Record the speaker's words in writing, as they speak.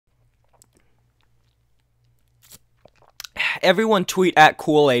Everyone tweet at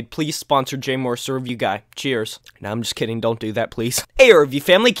Kool-Aid, please sponsor J Morris, the review guy. Cheers. No, I'm just kidding, don't do that, please. Hey, review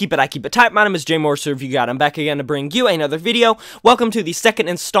family, keep it I keep it tight. My name is J Morris, the review guy. I'm back again to bring you another video. Welcome to the second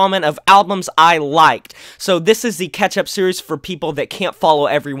installment of albums I liked. So this is the catch-up series for people that can't follow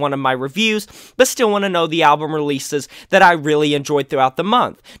every one of my reviews, but still want to know the album releases that I really enjoyed throughout the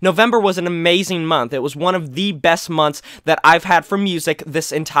month. November was an amazing month. It was one of the best months that I've had for music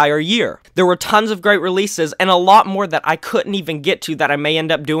this entire year. There were tons of great releases and a lot more that I couldn't even get to that I may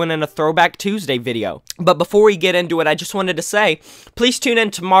end up doing in a Throwback Tuesday video. But before we get into it, I just wanted to say, please tune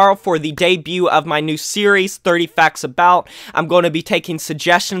in tomorrow for the debut of my new series, 30 Facts About. I'm going to be taking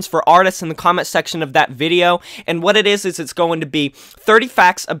suggestions for artists in the comment section of that video, and what it is it's going to be 30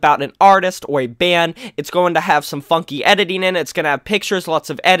 facts about an artist or a band. It's going to have some funky editing in it. It's going to have pictures, lots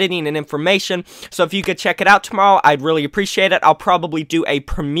of editing and information. So if you could check it out tomorrow, I'd really appreciate it. I'll probably do a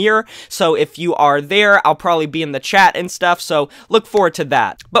premiere, so if you are there, I'll probably be in the chat and stuff, so look forward to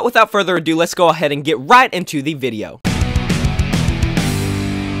that. But without further ado, let's go ahead and get right into the video.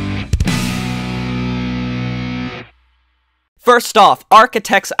 First off,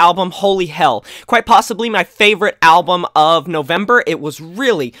 Architect's album, Holy Hell. Quite possibly my favorite album of November. It was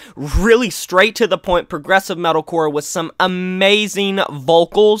really straight to the point, progressive metalcore with some amazing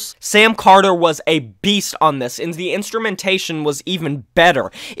vocals. Sam Carter was a beast on this, and the instrumentation was even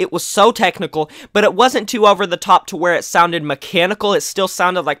better. It was so technical, but it wasn't too over the top to where it sounded mechanical. It still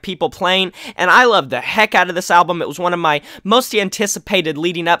sounded like people playing, and I loved the heck out of this album. It was one of my most anticipated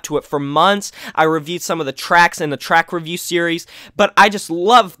leading up to it for months. I reviewed some of the tracks in the track review series, but I just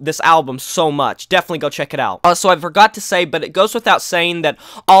love this album so much. Definitely go check it out. So I forgot to say, but it goes without saying that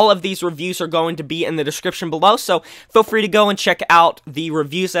all of these reviews are going to be in the description below, so feel free to go and check out the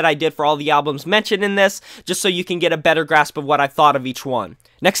reviews that I did for all the albums mentioned in this, just so you can get a better grasp of what I thought of each one.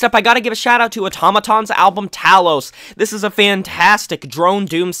 Next up, I gotta give a shout out to Automaton's album, Talos. This is a fantastic drone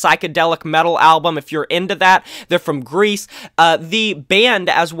doom psychedelic metal album. If you're into that, they're from Greece. The band,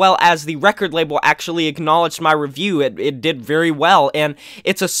 as well as the record label, actually acknowledged my review. It did very well, and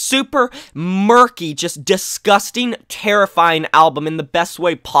it's a super murky, just disgusting, terrifying album in the best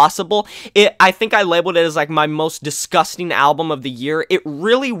way possible. I think I labeled it as like my most disgusting album of the year. It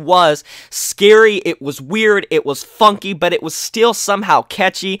really was scary, it was weird, it was funky, but it was still somehow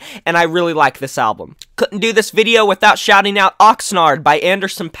catchy, and I really like this album. Couldn't do this video without shouting out Oxnard by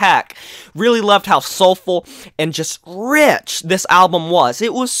Paak. Really loved how soulful and just rich this album was.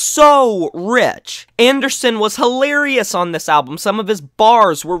 It was so rich. Anderson was hilarious on this album. Some of his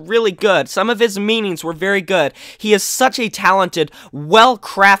bars were really good. Some of his meanings were very good. He is such a talented,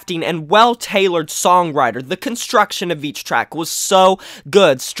 well-crafting, and well-tailored songwriter. The construction of each track was so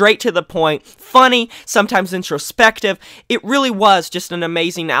good. Straight to the point, funny, sometimes introspective. It really was just an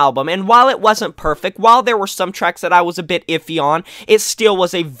amazing album. And while it wasn't perfect, while there were some tracks that I was a bit iffy on, it still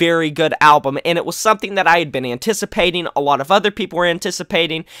was a very good album, and it was something that I had been anticipating, a lot of other people were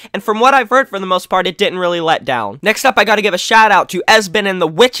anticipating, and from what I've heard, for the most part, it didn't really let down. Next up, I gotta give a shout out to Esben and the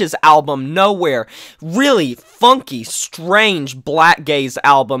Witches album, Nowhere. Really funky, strange black gaze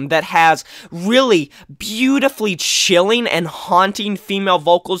album that has really beautifully chilling and haunting female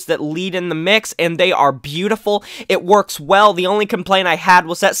vocals that lead in the mix, and they are beautiful. It works well. The only complaint I had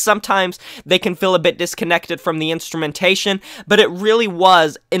was that sometimes they can feel a bit disconnected from the instrumentation, but it really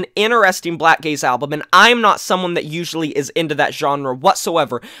was an interesting black gaze album, and I'm not someone that usually is into that genre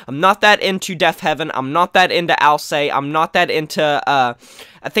whatsoever. I'm not that into Death Heaven, I'm not that into Alcé, I'm not that into,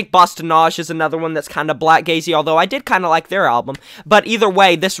 I think Bostonage is another one that's kind of black gazy, although I did kind of like their album. But either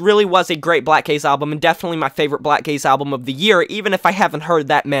way, this really was a great black gaze album, and definitely my favorite black gaze album of the year, even if I haven't heard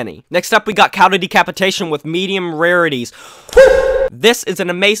that many. Next up, we got Decapitation with Medium Rarities. This is an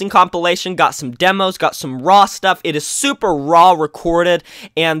amazing compilation, got some demos, got some raw stuff. It is super raw recorded,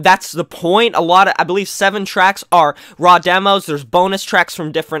 and that's the point. I believe 7 tracks are raw demos. There's bonus tracks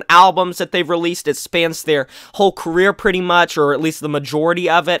from different albums that they've released. It spans their whole career pretty much, or at least the majority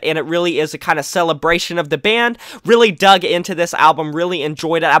of it, and it really is a kind of celebration of the band. Really dug into this album, really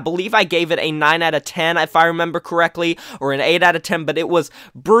enjoyed it. I believe I gave it a 9 out of 10, if I remember correctly, or an 8 out of 10, but it was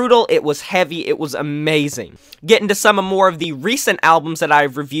brutal, it was heavy, it was amazing. Getting to some more of the recent albums that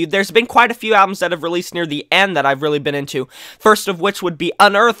I've reviewed, there's been quite a few albums that have released near the end that I've really been into. First of which would be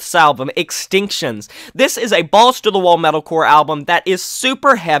Unearth's album, Extinctions. This is a balls-to-the-wall metalcore album that is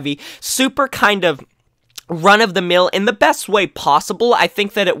super heavy, super kind of run-of-the-mill in the best way possible. I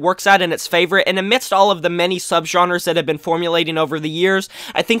think that it works out in its favor, and amidst all of the many subgenres that have been formulating over the years,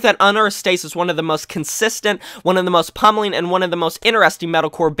 I think that Unearth stays as one of the most consistent, one of the most pummeling, and one of the most interesting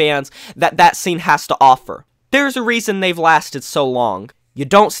metalcore bands that scene has to offer. There's a reason they've lasted so long. You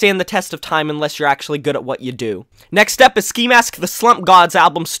don't stand the test of time unless you're actually good at what you do. Next up is Mask the Slump God's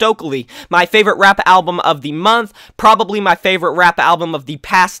album Stokeley, my favorite rap album of the month, probably my favorite rap album of the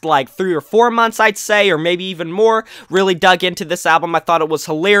past like 3 or 4 months I'd say, or maybe even more. Really dug into this album, I thought it was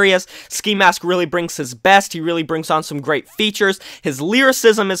hilarious. Ski Mask really brings his best, he really brings on some great features, his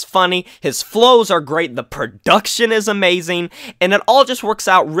lyricism is funny, his flows are great, the production is amazing, and it all just works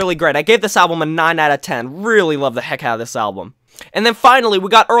out really great. I gave this album a 9 out of 10, really love the heck out of this album. And then finally, we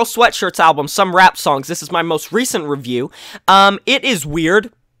got Earl Sweatshirt's album, Some Rap Songs. This is my most recent review. It is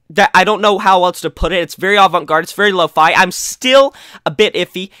weird. That I don't know how else to put it. It's very avant-garde. It's very lo-fi. I'm still a bit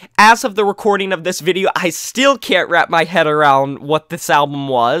iffy. As of the recording of this video, I still can't wrap my head around what this album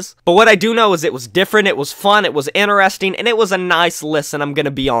was. But what I do know is it was different, it was fun, it was interesting, and it was a nice listen, I'm gonna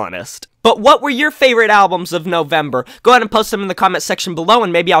be honest. But what were your favorite albums of November? Go ahead and post them in the comment section below,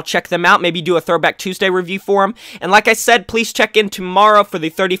 and maybe I'll check them out, maybe do a Throwback Tuesday review for them. And like I said, please check in tomorrow for the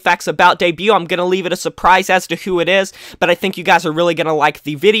 30 Facts About debut. I'm gonna leave it a surprise as to who it is, but I think you guys are really gonna like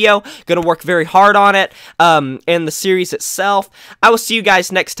the video. Gonna work very hard on it, and the series itself. I will see you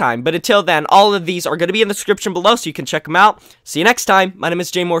guys next time, but until then, all of these are gonna be in the description below, so you can check them out. See you next time. My name is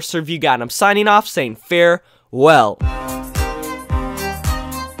J Morris Review Guy, and I'm signing off saying farewell.